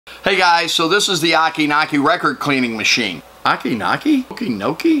Hey guys, so this is the Okki Nokki Record Cleaning Machine. Okki Nokki? Okki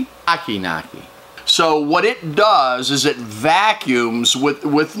Nokki? Okki Nokki. So what it does is it vacuums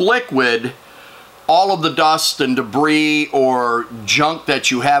with liquid all of the dust and debris or junk that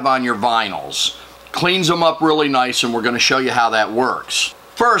you have on your vinyls. Cleans them up really nice, and we're going to show you how that works.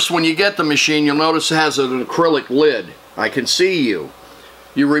 First, when you get the machine, you'll notice it has an acrylic lid. I can see you.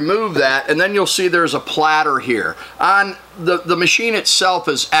 You remove that, and then you'll see there's a platter here. On the machine itself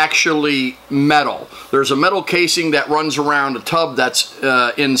is actually metal. There's a metal casing that runs around a tub that's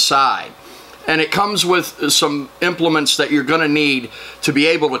inside. And it comes with some implements that you're going to need to be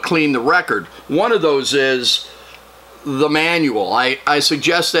able to clean the record. One of those is the manual. I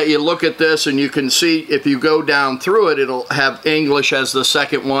suggest that you look at this, and you can see if you go down through it, it'll have English as the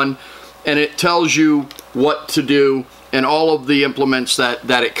second one, and it tells you what to do and all of the implements that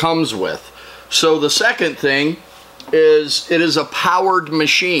it comes with. So the second thing is it is a powered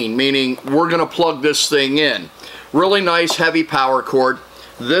machine, meaning we're going to plug this thing in. Really nice heavy power cord.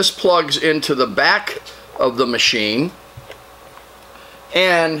 This plugs into the back of the machine,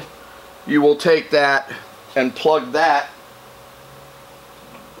 and you will take that and plug that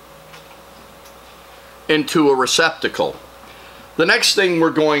into a receptacle. The next thing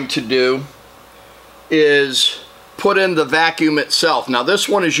we're going to do is put in the vacuum itself. Now this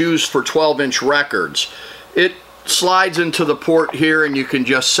one is used for 12-inch records. It slides into the port here, and you can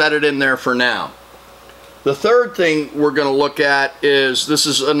just set it in there for now. The third thing we're going to look at is this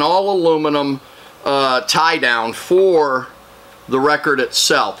is an all-aluminum tie down for the record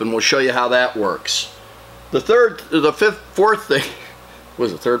itself, and we'll show you how that works. Fourth thing,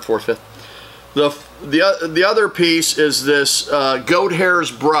 was it third, fourth, fifth? The other piece is this goat hairs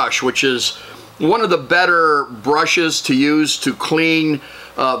brush, which is one of the better brushes to use to clean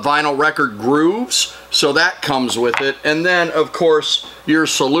vinyl record grooves. So that comes with it. And then, of course, your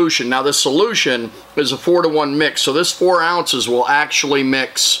solution. Now, the solution is a 4-to-1 mix. So this 4 ounces will actually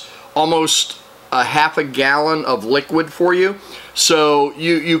mix almost a half a gallon of liquid for you. So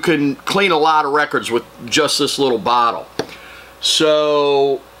you can clean a lot of records with just this little bottle.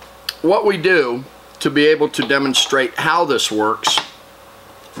 So what we do to be able to demonstrate how this works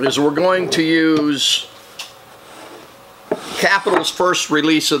is we're going to use Capitol's first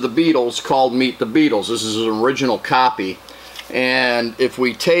release of the Beatles called Meet the Beatles. This is an original copy, and if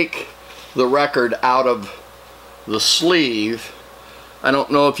we take the record out of the sleeve, I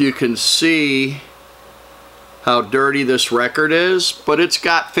don't know if you can see how dirty this record is, but it's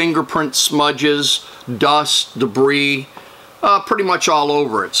got fingerprint smudges, dust, debris, pretty much all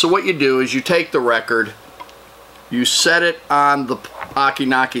over it. So what you do is you take the record, you set it on the Okki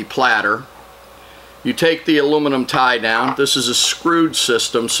Nokki platter, you take the aluminum tie down. This is a screwed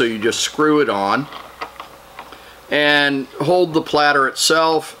system, so you just screw it on and hold the platter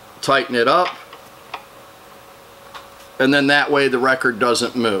itself, tighten it up, and then that way the record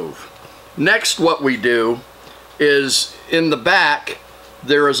doesn't move. Next, what we do is in the back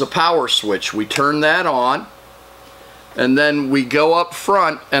there is a power switch. We turn that on, and then we go up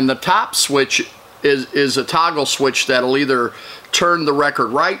front, and the top switch is a toggle switch that'll either turn the record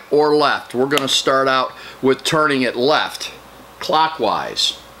right or left. We're going to start out with turning it left,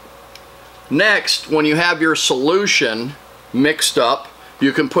 clockwise. Next, when you have your solution mixed up,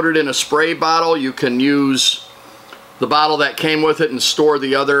 you can put it in a spray bottle. You can use the bottle that came with it and store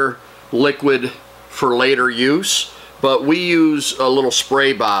the other liquid for later use, but we use a little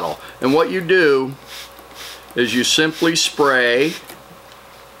spray bottle. And what you do is you simply spray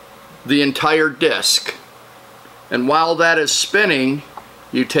the entire disc, and while that is spinning,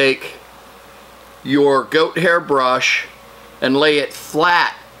 you take your goat hair brush and lay it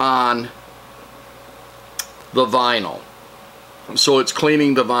flat on the vinyl, so it's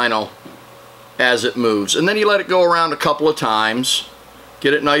cleaning the vinyl as it moves. And then you let it go around a couple of times,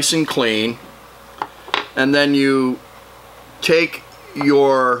 get it nice and clean, and then you take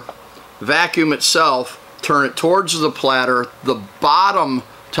your vacuum itself, turn it towards the platter. The bottom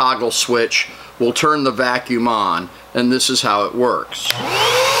toggle switch will turn the vacuum on, and this is how it works. Now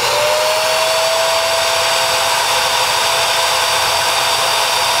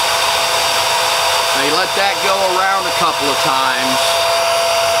you let that go around a couple of times,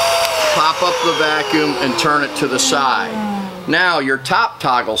 pop up the vacuum and turn it to the side. Now your top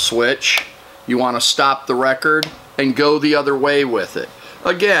toggle switch, you want to stop the record and go the other way with it.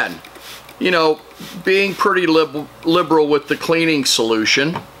 Again, you know, being pretty liberal with the cleaning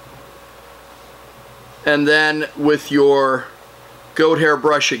solution. And then with your goat hair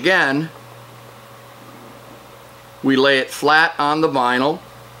brush again, we lay it flat on the vinyl,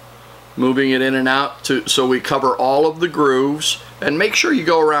 moving it in and out so we cover all of the grooves. And make sure you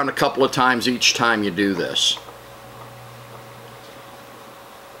go around a couple of times each time you do this.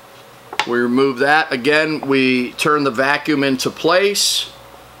 We remove that. Again, we turn the vacuum into place.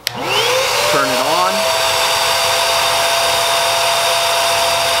 Turn it on.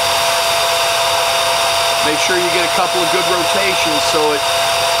 Make sure you get a couple of good rotations so it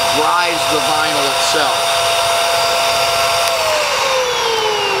dries the vinyl itself.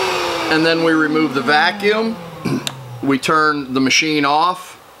 And then we remove the vacuum. We turn the machine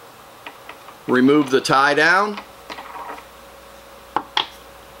off. Remove the tie down.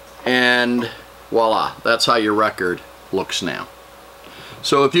 And voila, that's how your record looks now.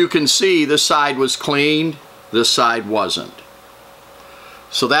 So if you can see, this side was cleaned, this side wasn't.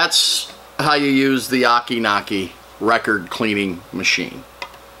 So that's how you use the Okki Nokki record cleaning machine.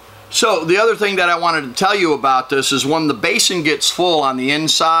 So the other thing that I wanted to tell you about this is when the basin gets full on the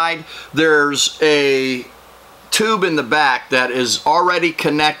inside, there's a tube in the back that is already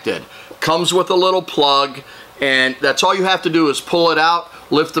connected. Comes with a little plug, and that's all you have to do is pull it out,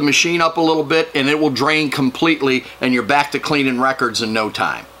 lift the machine up a little bit, and it will drain completely, and you're back to cleaning records in no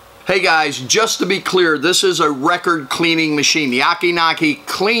time. Hey guys, just to be clear, this is a record cleaning machine. The Okki Nokki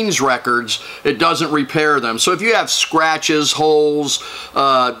cleans records, it doesn't repair them. So if you have scratches, holes,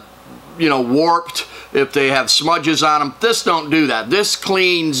 you know, warped, if they have smudges on them, this don't do that. This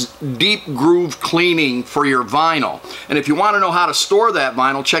cleans deep groove cleaning for your vinyl. And if you want to know how to store that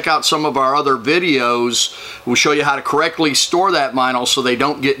vinyl, check out some of our other videos. We'll show you how to correctly store that vinyl so they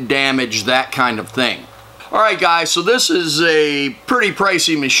don't get damaged, that kind of thing. Alright guys, so this is a pretty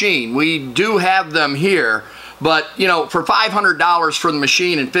pricey machine. We do have them here, but you know, for $500 for the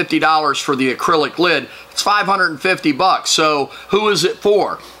machine and $50 for the acrylic lid, it's $550. So who is it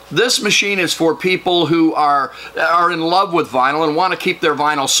for? This machine is for people who are in love with vinyl and want to keep their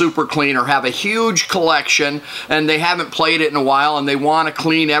vinyl super clean, or have a huge collection and they haven't played it in a while and they want to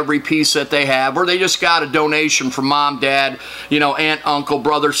clean every piece that they have, or they just got a donation from mom, dad, you know, aunt, uncle,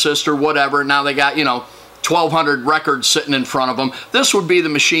 brother, sister, whatever. Now they got, you know, 1,200 records sitting in front of them. This would be the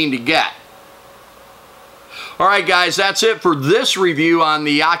machine to get. Alright guys, that's it for this review on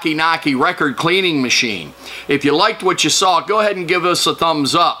the Okki Nokki record cleaning machine. If you liked what you saw, go ahead and give us a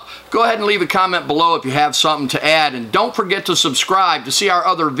thumbs up. Go ahead and leave a comment below if you have something to add, and don't forget to subscribe to see our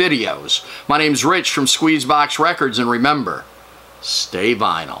other videos. My name's Rich from Squeezebox Records, and remember, stay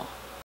vinyl.